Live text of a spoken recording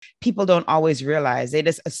people don't always realize. They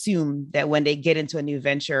just assume that when they get into a new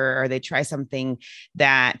venture or they try something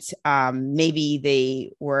that maybe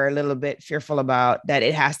they were a little bit fearful about, that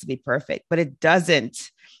it has to be perfect, but it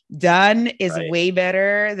doesn't. Done is Right. way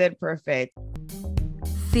better than perfect.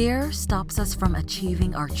 Fear stops us from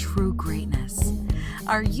achieving our true greatness.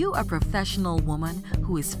 Are you a professional woman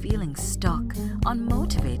who is feeling stuck,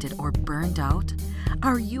 unmotivated, or burned out?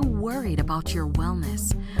 Are you worried about your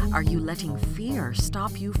wellness? Are you letting fear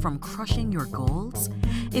stop you from crushing your goals?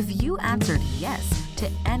 If you answered yes to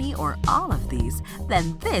any or all of these,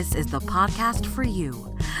 then this is the podcast for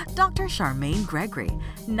you. Dr. Charmaine Gregory,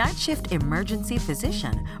 night shift emergency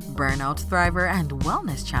physician, burnout thriver, and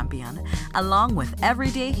wellness champion, along with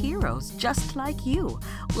everyday heroes just like you,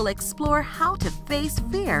 will explore how to face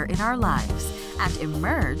fear in our lives and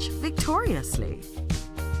emerge victoriously.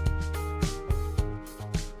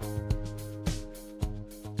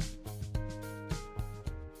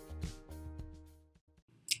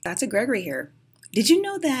 Dr. Gregory here. Did you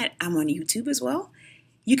know that I'm on YouTube as well?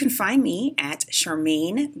 You can find me at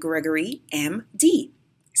Charmaine Gregory MD.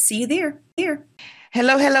 See you there.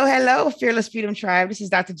 Hello, hello, hello, Fearless Freedom Tribe. This is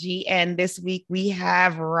Dr. G, and this week we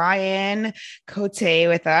have Ryan Cote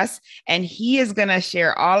with us, and he is going to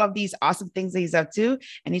share all of these awesome things that he's up to,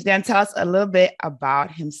 and he's going to tell us a little bit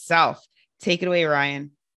about himself. Take it away,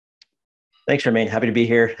 Ryan. Thanks, Charmaine. Happy to be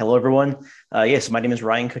here. Hello, everyone. Yes, my name is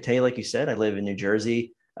Ryan Cote, like you said. I live in New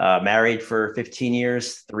Jersey, married for 15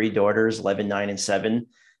 years, 3 daughters, 11, 9, and 7.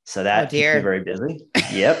 So that keeps me very busy.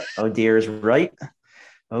 Yep. Oh, dear is right.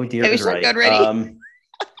 Oh, dear is right. I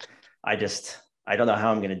don't know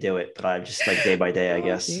how I'm going to do it, but I'm just like day by day, I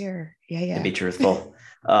guess. Dear. Yeah. To be truthful.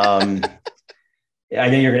 I know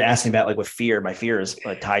you're going to ask me about like what my fear is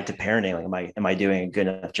tied to parenting. Like, am I doing a good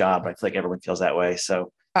enough job? I feel like everyone feels that way.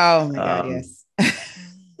 So, oh my God, yes.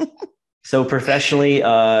 So professionally,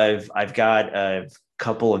 I've got a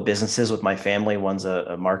couple of businesses with my family. One's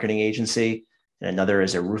a marketing agency, and another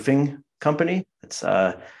is a roofing company. It's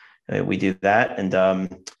we do that,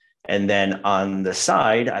 and then on the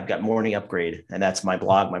side, I've got Morning Upgrade, and that's my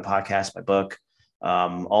blog, my podcast, my book,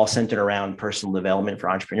 all centered around personal development for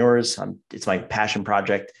entrepreneurs. It's my passion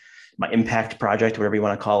project, my impact project, whatever you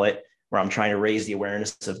want to call it, where I'm trying to raise the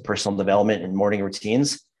awareness of personal development and morning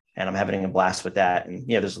routines. And I'm having a blast with that. And,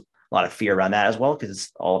 there's a lot of fear around that as well,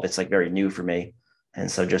 because all of it's like very new for me. And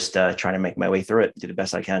so just trying to make my way through it, do the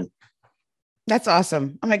best I can. That's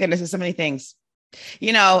awesome. Oh my goodness, there's so many things.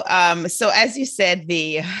 So as you said,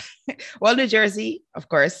 New Jersey, of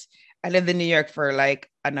course. I lived in New York for like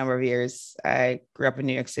a number of years. I grew up in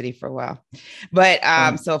New York City for a while, but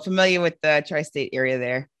so familiar with the tri-state area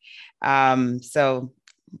there. So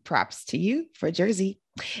props to you for Jersey.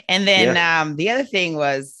 And then the other thing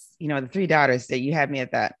was, the 3 daughters that you had me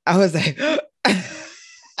at that. I was like,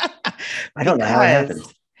 I don't know how it happened.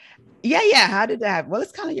 Yeah. How did that happen? Well,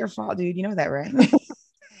 it's kind of your fault, dude. You know that, right?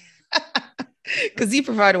 Because you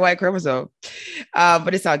provide a white chromosome,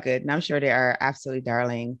 but it's all good. And I'm sure they are absolutely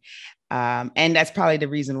darling. And that's probably the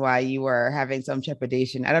reason why you were having some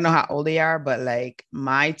trepidation. I don't know how old they are, but like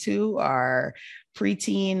my 2 are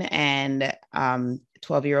preteen and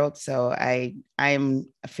 12-year-olds. So I'm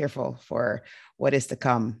fearful for what is to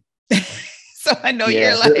come. So I know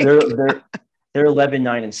you're like... They're 11,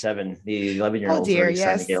 9, and 7. The 11-year-olds are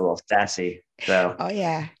starting to get a little sassy. So. Oh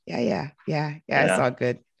yeah. It's all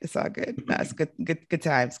good. It's all good. No, it's good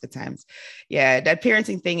times. Yeah. That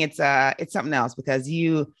parenting thing, it's something else, because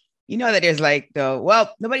you know that there's like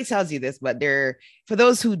nobody tells you this, but for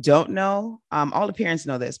those who don't know, all the parents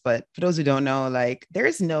know this, but for those who don't know, like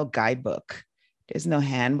there's no guidebook, there's no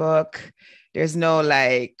handbook, there's no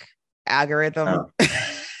like algorithm. Oh.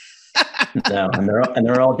 No, and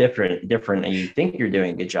they're all different, and you think you're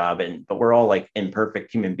doing a good job, but we're all like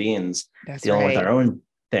imperfect human beings dealing with our own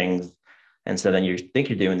things. And so then you think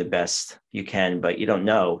you're doing the best you can, but you don't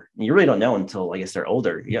know. You really don't know until I guess they're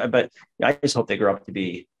older. Yeah, but I just hope they grow up to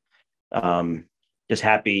be just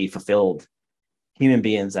happy, fulfilled human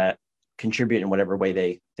beings that contribute in whatever way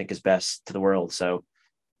they think is best to the world. So,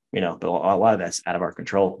 but a lot of that's out of our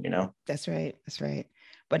control. That's right.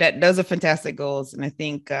 But those are fantastic goals, and I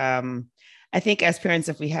think as parents,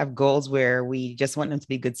 if we have goals where we just want them to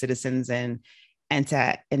be good citizens and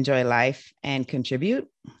to enjoy life and contribute,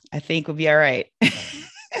 I think we'll be all right.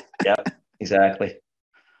 Yeah, exactly.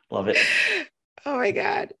 Love it. Oh my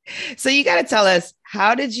God. So you got to tell us,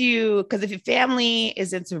 because if your family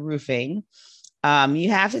is into roofing, you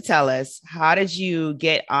have to tell us, how did you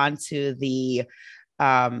get onto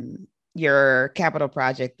your capital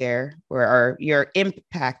project there, or your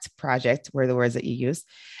impact project, were the words that you used.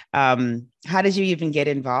 How did you even get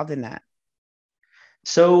involved in that?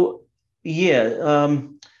 So yeah,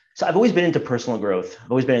 so I've always been into personal growth.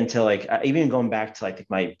 I've always been into like even going back to like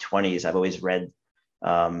my 20s. I've always read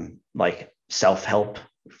like self-help,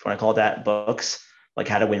 if you want to call it that, books like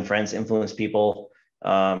How to Win Friends, Influence People,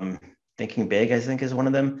 Thinking Big, I think is one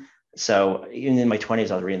of them. So even in my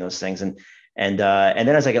 20s, I was reading those things, and then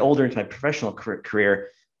as I get older into my professional career,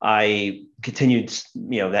 I continued,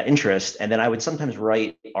 that interest, and then I would sometimes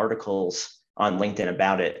write articles on LinkedIn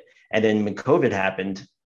about it. And then when COVID happened,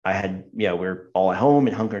 I had, we were all at home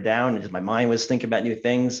and hunkered down, and just my mind was thinking about new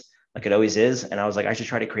things like it always is. And I was like, I should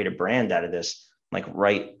try to create a brand out of this, like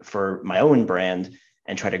write for my own brand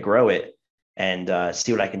and try to grow it and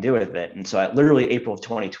see what I can do with it. And so literally April of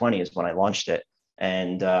 2020 is when I launched it.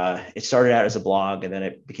 And it started out as a blog, and then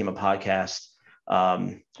it became a podcast.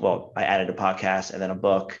 Well, I added a podcast and then a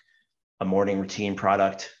book, a morning routine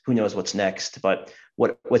product. Who knows what's next? But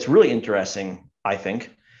what's really interesting, I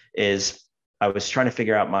think, is I was trying to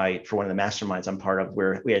figure out for one of the masterminds I'm part of,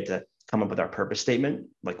 where we had to come up with our purpose statement.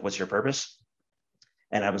 Like, what's your purpose?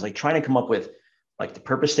 And I was like trying to come up with like the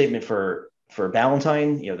purpose statement for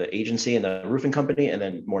Ballantine, the agency and the roofing company, and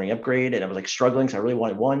then Morning Upgrade. And I was like struggling, so I really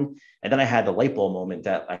wanted one. And then I had the light bulb moment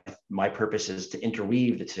that my purpose is to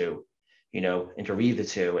interweave the two.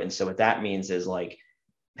 And so what that means is like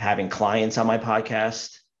having clients on my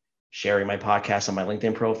podcast, sharing my podcast on my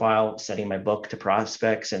LinkedIn profile, sending my book to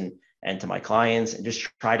prospects and to my clients, and just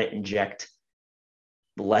try to inject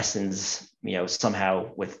lessons,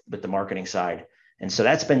 somehow with the marketing side. And so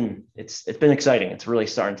it's been exciting. It's really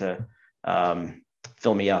starting to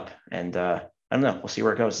fill me up, and I don't know, we'll see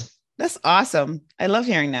where it goes. That's awesome. I love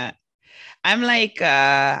hearing that. I'm like,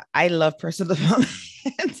 I love personal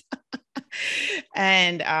development.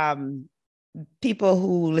 And people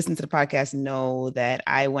who listen to the podcast know that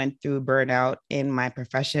I went through burnout in my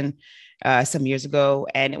profession some years ago,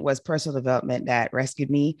 and it was personal development that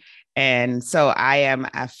rescued me. And so I am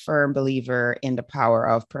a firm believer in the power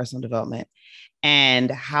of personal development and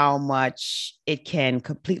how much it can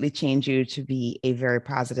completely change you to be a very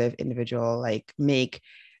positive individual, like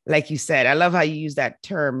you said, I love how you use that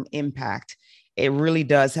term impact. It really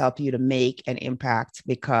does help you to make an impact,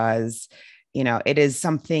 because it is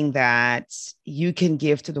something that you can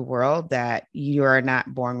give to the world that you're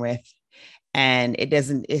not born with. And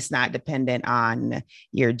it's not dependent on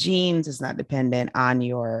your genes. It's not dependent on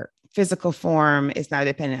your physical form. It's not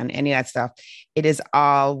dependent on any of that stuff. It is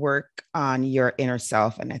all work on your inner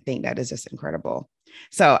self. And I think that is just incredible.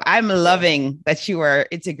 So I'm loving that you are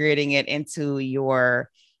integrating it into your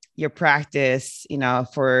practice,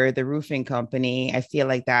 for the roofing company. I feel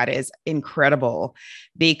like that is incredible,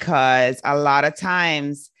 because a lot of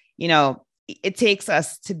times, it takes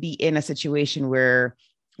us to be in a situation where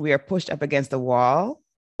we are pushed up against the wall,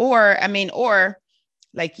 or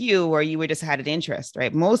like you, where you were just had an interest,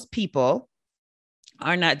 right? Most people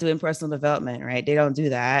are not doing personal development, right? They don't do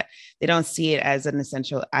that. They don't see it as an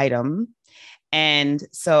essential item. And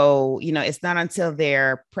so, it's not until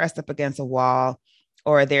they're pressed up against a wall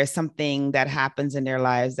or there's something that happens in their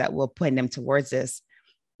lives that will point them towards this.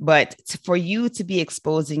 But for you to be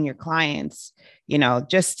exposing your clients,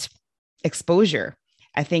 just exposure,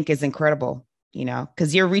 I think is incredible,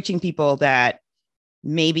 because you're reaching people that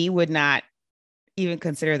maybe would not even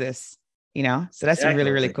consider this, so that's exactly.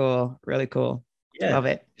 Really, really cool. Really cool. Yeah. Love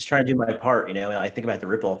it. Just trying to do my part, I think about the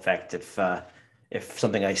ripple effect. If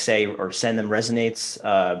something I say or send them resonates,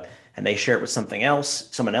 and they share it with someone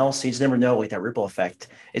else, you just never know, like that ripple effect.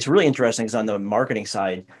 It's really interesting because on the marketing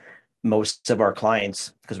side, most of our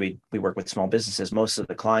clients, because we work with small businesses, most of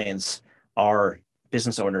the clients are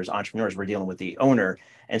business owners, entrepreneurs. We're dealing with the owner.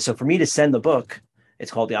 And so for me to send the book, it's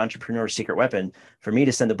called The Entrepreneur's Secret Weapon. For me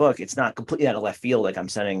to send the book, it's not completely out of left field, like I'm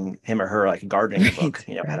sending him or her like a gardening book,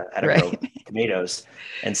 how to grow tomatoes.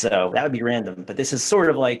 And so that would be random. But this is sort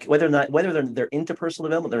of like whether they're into personal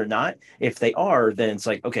development or not. If they are, then it's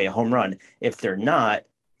like, okay, a home run. If they're not,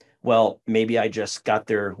 well, maybe I just got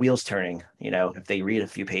their wheels turning, if they read a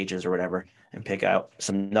few pages or whatever and pick out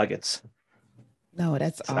some nuggets. No,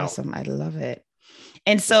 that's awesome. I love it.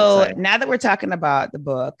 And so now that we're talking about the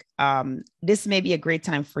book, this may be a great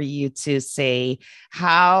time for you to say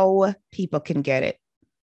how people can get it,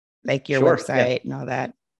 like your website and all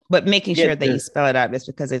that, but making sure that you spell it out, just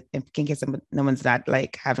because in case no one's not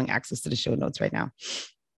like having access to the show notes right now.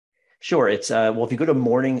 Sure. It's, if you go to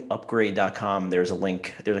morningupgrade.com, there's a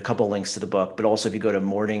link. There's a couple of links to the book, but also if you go to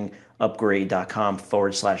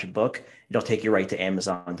morningupgrade.com/book, it'll take you right to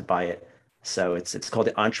Amazon to buy it. So it's called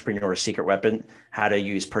The Entrepreneur's Secret Weapon: How to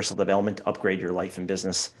Use Personal Development to Upgrade Your Life and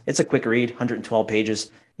Business. It's a quick read, 112 pages.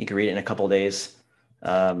 You can read it in a couple of days.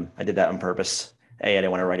 I did that on purpose. A, I didn't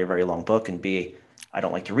want to write a very long book, and B, I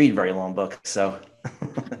don't like to read very long books. So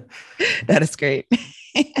That is great.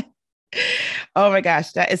 Oh my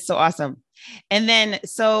gosh, that is so awesome. And then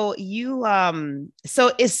so you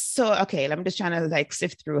okay, I'm just trying to like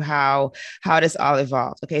sift through how this all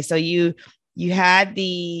evolved. Okay, so you had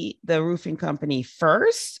the roofing company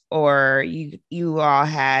first, or you all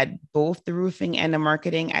had both the roofing and the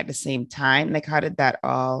marketing at the same time? Like, how did that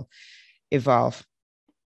all evolve?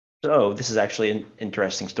 So this is actually an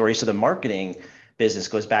interesting story. So the marketing business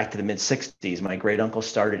goes back to the mid 60s. My great uncle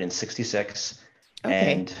started in 66,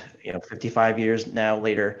 Okay. and 55 years now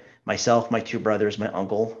later, myself, my two brothers, my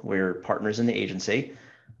uncle, we're partners in the agency.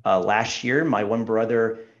 Last year, my one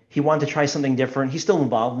brother, he wanted to try something different. He's still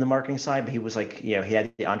involved in the marketing side, but he was like, he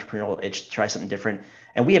had the entrepreneurial itch to try something different.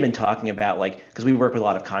 And we have been talking about, like, because we work with a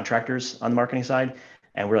lot of contractors on the marketing side,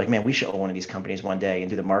 and we're like, man, we should own one of these companies one day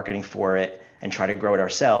and do the marketing for it and try to grow it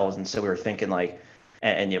ourselves. And so we were thinking like,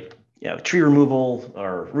 tree removal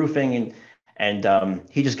or roofing, and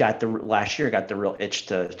he just got last year got the real itch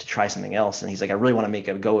to try something else. And he's like, I really want to make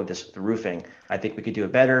a go of this, the roofing. I think we could do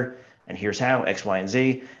it better. And here's how, X, Y, and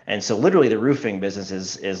Z. And so literally the roofing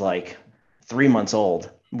business is like 3 months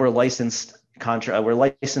old. We're licensed,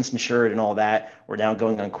 insured, and all that. We're now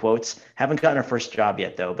going on quotes. Haven't gotten our first job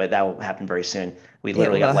yet though, but that will happen very soon. We It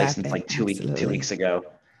literally will got licensed happen. like two Absolutely. weeks ago.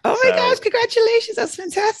 Oh my gosh, So congratulations. That's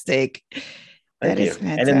fantastic. That thank is you.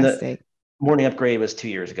 And then the fantastic. morning upgrade was 2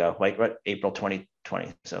 years ago, like what, April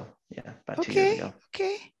 2020. So yeah, about 2 years Okay. ago.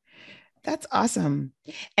 Okay. That's awesome.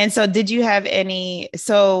 And so did you have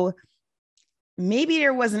so maybe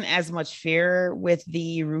there wasn't as much fear with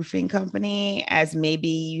the roofing company as maybe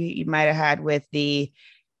you might have had with the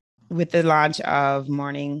launch of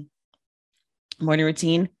morning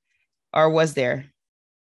routine, or was there?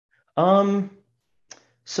 Um,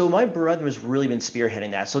 so my brother has really been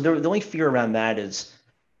spearheading that. So the only fear around that is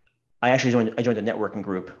I joined a networking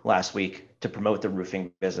group last week to promote the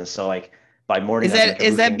roofing business. So like by morning, I'd make a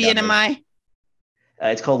Is that roofing guide. BNMI?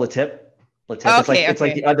 It's called Latip. Latip. Okay, It's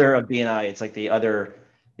like the okay. other of BNI. It's like the other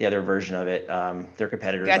version of it. They're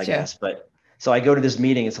competitors, I Gotcha. guess. But so I go to this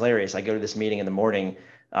meeting. It's hilarious. I go to this meeting in the morning.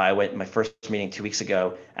 I went my first meeting 2 weeks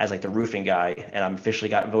ago as like the roofing guy, and I'm officially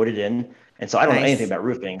got voted in. And so I don't know anything Nice. about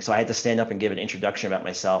roofing. So I had to stand up and give an introduction about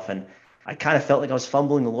myself. And I kind of felt like I was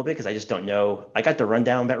fumbling a little bit because I just don't know. I got the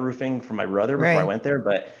rundown about roofing from my brother before I Right. went there,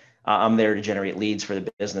 but I'm there to generate leads for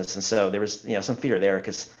the business. And so there was, some fear there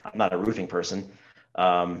because I'm not a roofing person.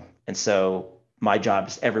 And so my job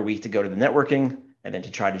is every week to go to the networking and then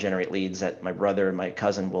to try to generate leads that my brother and my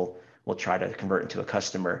cousin will try to convert into a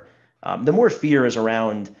customer. The more fear is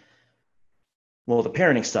around, well, the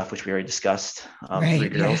parenting stuff, which we already discussed. Three Right. Yeah.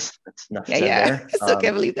 girls. That's enough Yeah. said Yeah. there. I still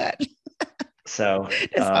can't believe that. So,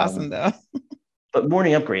 It's awesome though. but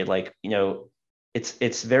morning upgrade, like,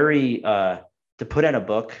 it's very to put out a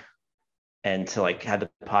book and to like have the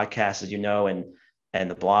podcast, as and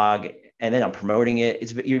the blog, and then I'm promoting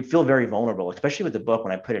it. You feel very vulnerable, especially with the book.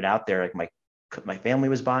 When I put it out there, like my family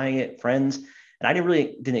was buying it, friends, and I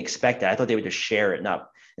didn't expect that. I thought they would just share it, not.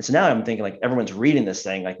 And so now I'm thinking like everyone's reading this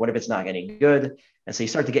thing, like what if it's not any good? And so you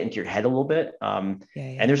start to get into your head a little bit. Yeah. And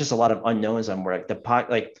Yeah. there's just a lot of unknowns on where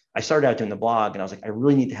like I started out doing the blog, and I was like, I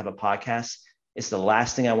really need to have a podcast. It's the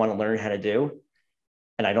last thing I want to learn how to do,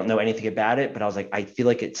 and I don't know anything about it, but I was like, I feel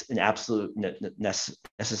like it's an absolute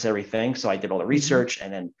necessary thing. So I did all the Mhm. research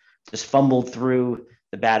and then just fumbled through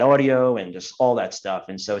the bad audio and just all that stuff.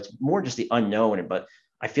 And so it's more just the unknown, but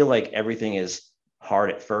I feel like everything is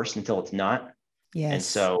hard at first until it's not. And Yes.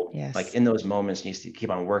 so like Yes. in those moments, you need to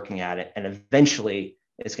keep on working at it. And eventually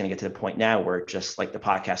it's going to get to the point now where just like the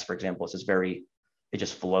podcast, for example, it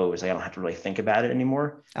just flows. Like I don't have to really think about it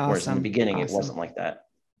anymore. Whereas in the Awesome. beginning, it Awesome. wasn't like that.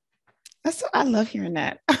 I love hearing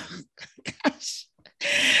that. Gosh.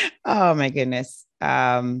 Oh my goodness.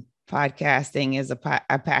 Podcasting is a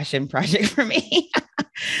passion project for me.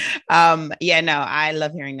 Yeah, no, I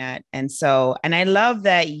love hearing that. And I love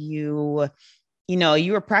that you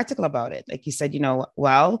were practical about it. Like you said,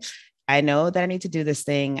 well, I know that I need to do this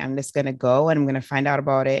thing. I'm just going to go and I'm going to find out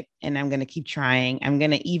about it. And I'm going to keep trying. I'm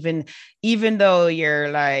going to even though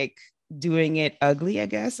you're like doing it ugly, I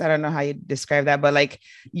guess. I don't know how you describe that, but like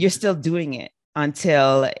you're still doing it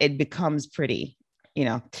until it becomes pretty,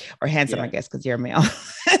 or handsome, I Yeah. guess, because you're a male.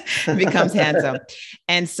 It becomes handsome.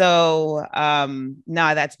 And so,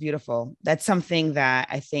 no, that's beautiful. That's something that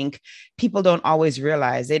I think people don't always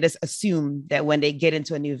realize. They just assume that when they get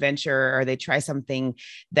into a new venture or they try something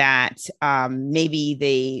that maybe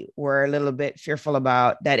they were a little bit fearful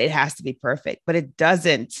about, that it has to be perfect, but it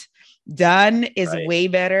doesn't. Done is Right. way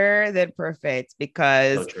better than perfect, So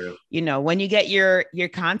because, true. when you get your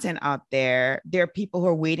content out there, there are people who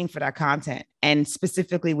are waiting for that content and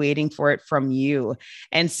specifically waiting for it from you.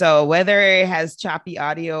 And so whether it has choppy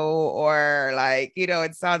audio or like,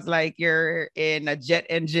 it sounds like you're in a jet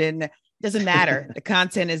engine, doesn't matter. The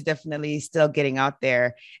content is definitely still getting out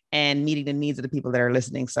there and meeting the needs of the people that are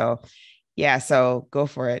listening. So yeah, so go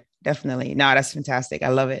for it. Definitely. No, that's fantastic. I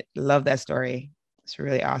love it. Love that story. It's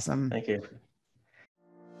really awesome. Thank you.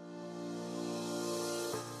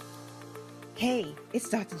 Hey, it's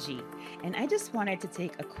Dr. G, and I just wanted to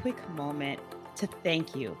take a quick moment to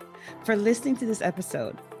thank you for listening to this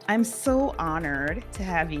episode. I'm so honored to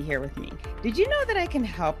have you here with me. Did you know that I can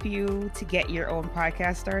help you to get your own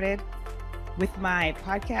podcast started? With my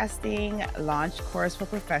podcasting launch course for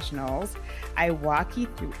professionals, I walk you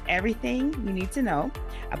through everything you need to know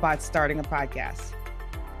about starting a podcast.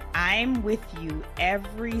 I'm with you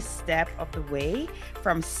every step of the way,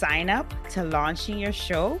 from sign up to launching your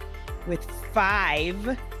show, with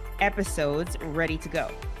 5 episodes ready to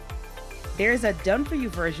go. There's a done for you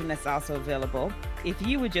version that's also available. If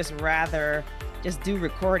you would just rather just do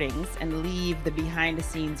recordings and leave the behind the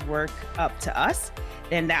scenes work up to us,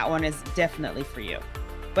 then that one is definitely for you.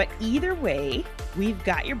 But either way, we've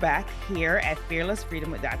got your back here at Fearless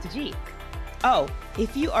Freedom with Dr. G. Oh,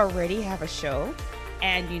 if you already have a show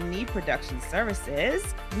and you need production services,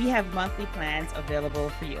 we have monthly plans available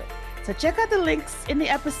for you. So check out the links in the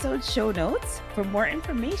episode show notes for more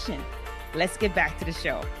information. Let's get back to the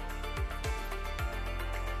show.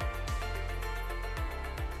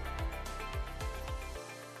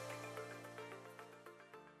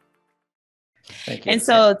 Thank you. And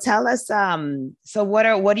so tell us, so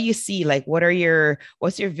what do you see? Like,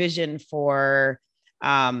 what's your vision for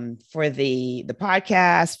the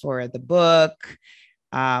podcast, for the book?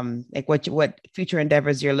 Like what future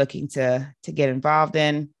endeavors you're looking to get involved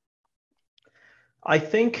in? I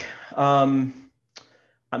think I'm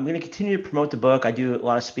going to continue to promote the book. I do a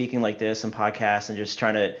lot of speaking like this and podcasts, and just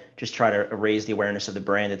try to raise the awareness of the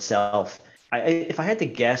brand itself. If I had to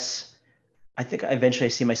guess, I think eventually I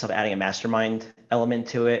see myself adding a mastermind element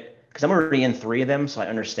to it, because I'm already in 3 of them, so I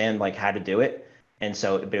understand like how to do it. And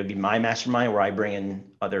so it would be my mastermind where I bring in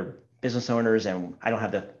other business owners, and I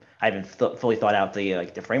haven't fully thought out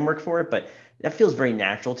the framework for it, but that feels very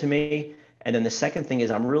natural to me. And then the second thing is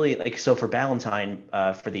I'm really so for Ballantine,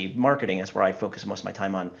 for the marketing, that's where I focus most of my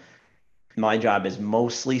time on. My job is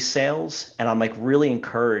mostly sales, and I'm like really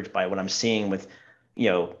encouraged by what I'm seeing with,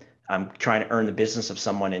 I'm trying to earn the business of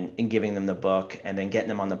someone and giving them the book, and then getting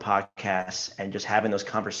them on the podcast and just having those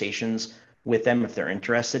conversations with them if they're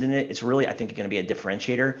interested in it. It's really, I think, going to be a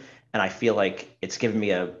differentiator. And I feel like it's given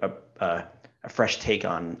me a fresh take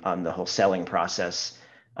on the whole selling process,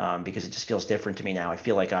 because it just feels different to me now. I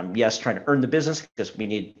feel like I'm, yes, trying to earn the business because we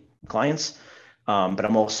need clients. But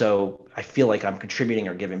I feel like I'm contributing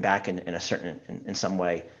or giving back in some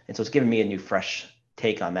way. And so it's given me a new fresh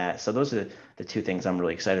take on that. So those are the 2 things I'm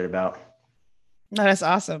really excited about. No, that's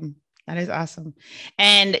awesome. That is awesome.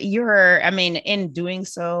 And in doing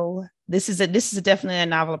so, this is definitely a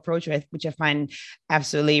novel approach, which I find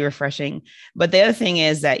absolutely refreshing. But the other thing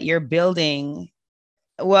is that you're building,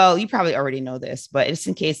 well, you probably already know this, but it's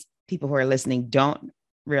in case people who are listening don't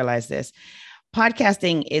realize this.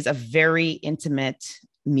 Podcasting is a very intimate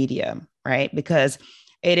medium, right? Because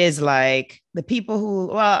it is like the people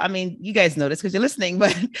who, you guys know this because you're listening,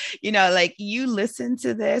 but like you listen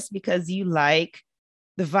to this because you like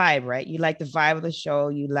the vibe, right? You like the vibe of the show.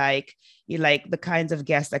 You like the kinds of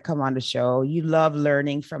guests that come on the show. You love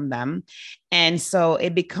learning from them. And so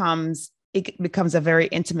it becomes a very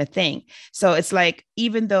intimate thing. So it's like,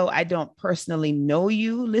 even though I don't personally know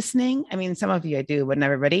you listening, some of you I do, but not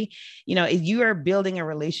everybody, if you are building a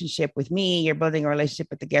relationship with me, you're building a relationship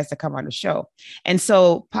with the guests that come on the show. And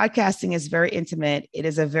so podcasting is very intimate. It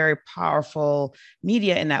is a very powerful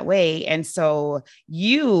media in that way. And so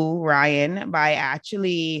you, Ryan, by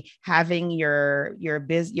actually having your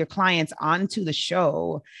clients onto the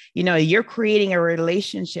show, you're creating a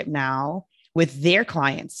relationship now with their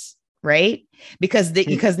clients, right? Because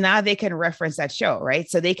now they can reference that show, right?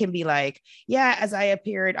 So they can be like, yeah, as I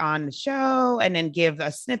appeared on the show, and then give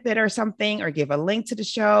a snippet or something, or give a link to the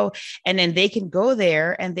show. And then they can go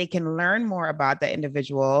there and they can learn more about the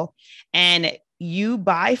individual, and you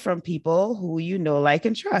buy from people who like,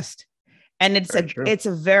 and trust. And it's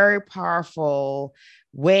a very powerful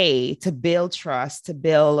way to build trust, to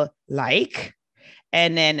build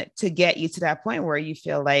and then to get you to that point where you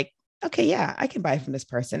feel like, okay, yeah, I can buy from this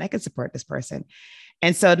person. I can support this person.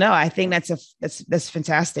 And so, no, I think that's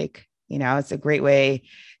fantastic. It's a great way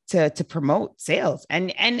to promote sales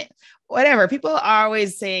and whatever. People are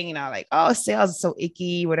always saying, you know, like, oh, sales is so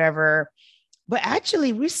icky, whatever. But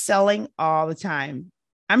actually, we're selling all the time.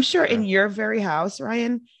 I'm sure in your very house,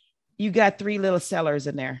 Ryan, you got 3 little sellers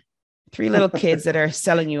in there, 3 little kids that are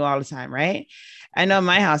selling you all the time, right? I know in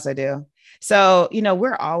my house I do. So, you know,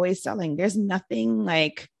 we're always selling. There's nothing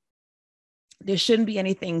like, there shouldn't be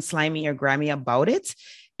anything slimy or grimy about it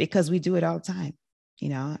because we do it all the time. You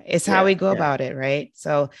know, it's how we go about it, right?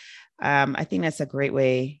 So I think that's a great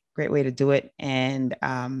way to do it. And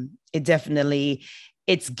it definitely,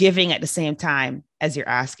 it's giving at the same time as you're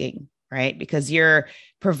asking, right? Because you're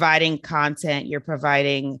providing content, you're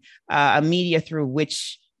providing a media through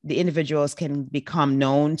which the individuals can become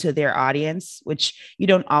known to their audience, which you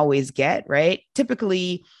don't always get, right?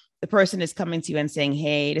 Typically, the person is coming to you and saying,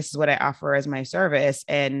 hey, this is what I offer as my service.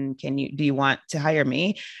 And do you want to hire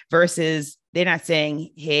me? Versus they're not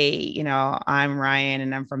saying, hey, you know, I'm Ryan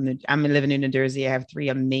and I'm living in New Jersey. I have 3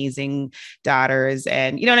 amazing daughters.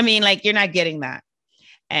 And you know what I mean? Like, you're not getting that.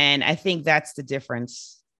 And I think that's the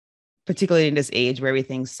difference, particularly in this age where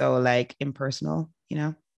everything's so like impersonal, you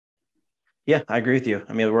know? Yeah, I agree with you.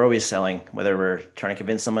 I mean, we're always selling, whether we're trying to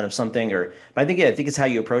convince someone of something but I think it's how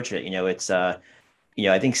you approach it. You know, it's, you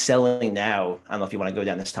know, I think selling now, I don't know if you want to go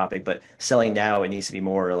down this topic, but selling now, it needs to be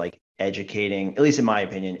more like educating, at least in my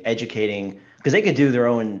opinion, educating, because they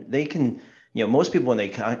can, you know, most people, when they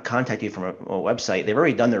contact you from a website, they've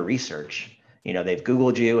already done their research. You know, they've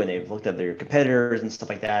Googled you and they've looked at their competitors and stuff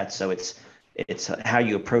like that. So it's how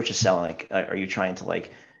you approach a sell. Like, are you trying to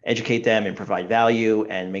like educate them and provide value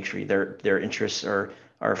and make sure their interests are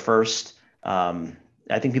first?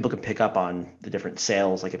 I think people can pick up on the different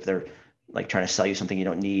sales, like if they're like trying to sell you something you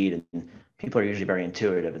don't need, and people are usually very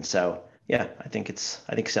intuitive. And so, yeah, I think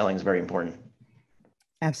selling is very important.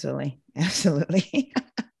 Absolutely. Absolutely.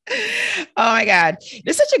 Oh my God.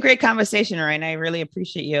 This is such a great conversation, Ryan. I really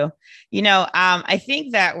appreciate you. You know, I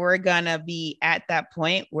think that we're going to be at that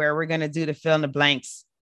point where we're going to do the fill in the blanks.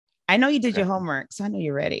 I know you did your homework, so I know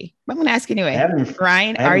you're ready. But I'm going to ask you anyway.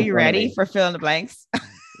 Ryan, are you ready for fill in the blanks?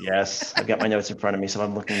 Yes. I've got my notes in front of me, so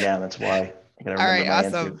I'm looking down. That's why. All right.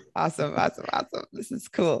 Awesome. This is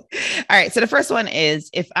cool. All right. So the first one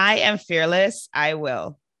is, if I am fearless, I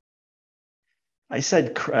will. I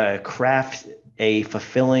said craft a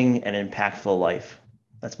fulfilling and impactful life.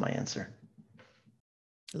 That's my answer.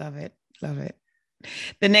 Love it. Love it.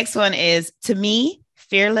 The next one is, to me,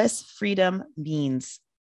 fearless freedom means.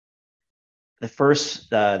 The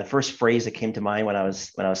first phrase that came to mind when I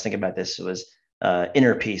was thinking about this was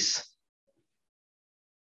inner peace.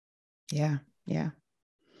 Yeah.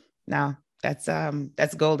 No, that's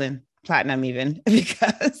golden, platinum even,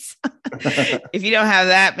 because if you don't have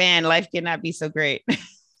that, man, life cannot be so great.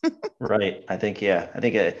 Right. I think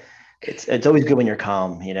it's always good when you're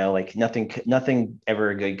calm, you know, like nothing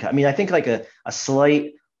ever good. I mean, I think like a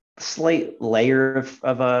slight layer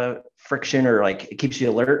of a friction, or like it keeps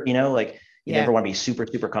you alert, you know, like you never want to be super,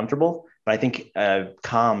 super comfortable. But I think there's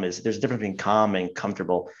a difference between calm and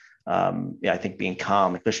comfortable. I think being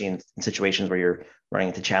calm, especially in situations where you're running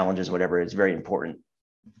into challenges, whatever, is very important.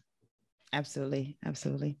 Absolutely.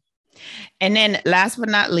 And then last but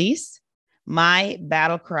not least, my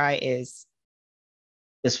battle cry is.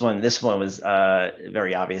 This one was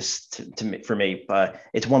very obvious for me, but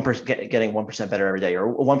it's 1% getting 1% better every day,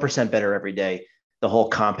 or 1% better every day. The whole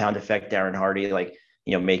compound effect, Darren Hardy, like,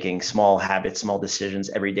 you know, making small habits, small decisions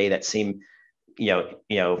every day that seem, you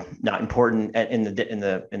know, not important in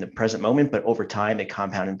the present moment, but over time they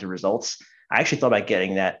compound into results. I actually thought about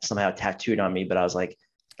getting that somehow tattooed on me, but I was like,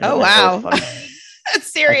 oh wow,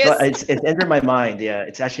 that's serious. It's entered my mind. Yeah,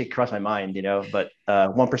 it's actually crossed my mind, you know. But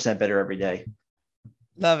 1% better every day.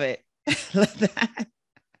 Love it. Love that.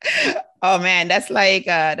 Oh man, that's like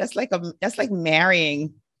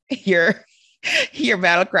marrying your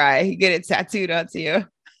battle cry. You get it tattooed onto you.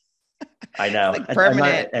 I know. Like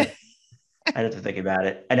permanent. I'd have to think about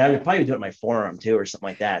it. And I would probably do it in my forearm too, or something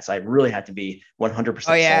like that. So I really have to be 100%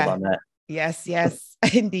 sold on that. Yes,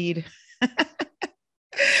 indeed.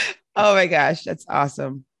 Oh my gosh, that's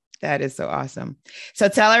awesome. That is so awesome. So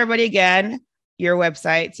tell everybody again your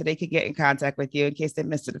website so they could get in contact with you in case they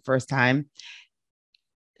missed it the first time.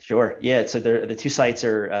 Sure. Yeah. So the 2 sites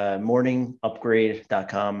are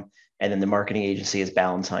morningupgrade.com, and then the marketing agency is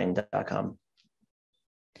ballantine.com.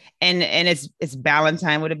 And it's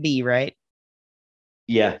Ballantine with a B, right?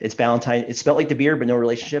 Yeah, it's Ballantine. It's spelled like the beer, but no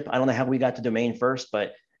relationship. I don't know how we got the domain first,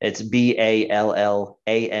 but it's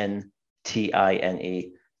BALLANTINE,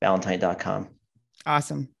 Ballantine.com.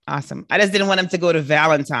 Awesome. I just didn't want them to go to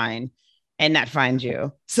Valentine and not find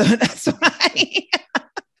you. So that's why.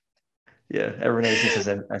 Yeah, Yeah, everyone always thinks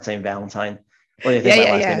I'm saying Valentine. Well, you think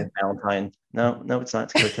my last name is Valentine? No, it's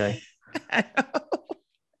not. It's Cote. I know.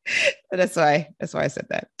 That's why I said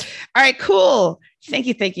that. All right, cool. Thank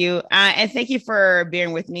you. And thank you for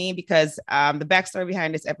bearing with me, because the backstory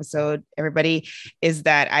behind this episode, everybody, is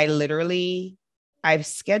that I've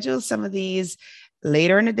scheduled some of these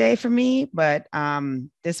later in the day for me, but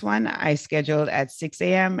this one I scheduled at 6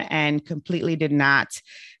 a.m. and completely did not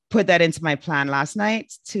put that into my plan last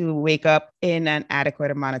night to wake up in an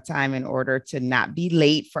adequate amount of time in order to not be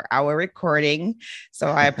late for our recording. So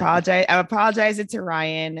I apologize. I'm apologizing to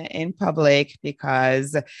Ryan in public,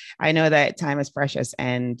 because I know that time is precious,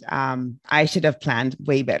 and I should have planned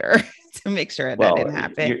way better to make sure that didn't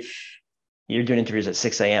happen. You're doing interviews at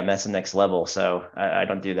 6 a.m. That's the next level. So I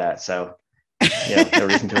don't do that. So no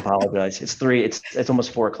reason to apologize. It's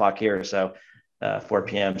almost 4 o'clock here. So 4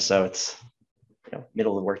 p.m. So it's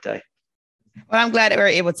middle of the workday. Well, I'm glad that we're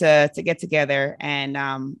able to get together and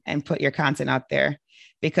put your content out there,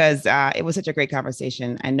 because it was such a great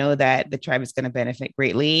conversation. I know that the tribe is going to benefit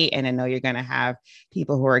greatly, and I know you're going to have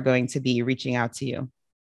people who are going to be reaching out to you.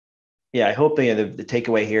 Yeah, I hope the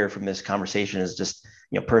takeaway here from this conversation is just,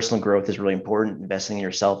 personal growth is really important. Investing in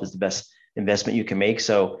yourself is the best investment you can make.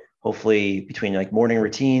 So hopefully, between like morning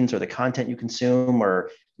routines or the content you consume,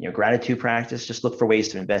 or gratitude practice, just look for ways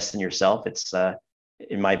to invest in yourself. It's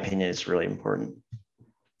in my opinion, it's really important.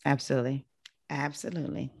 Absolutely.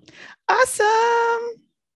 Awesome.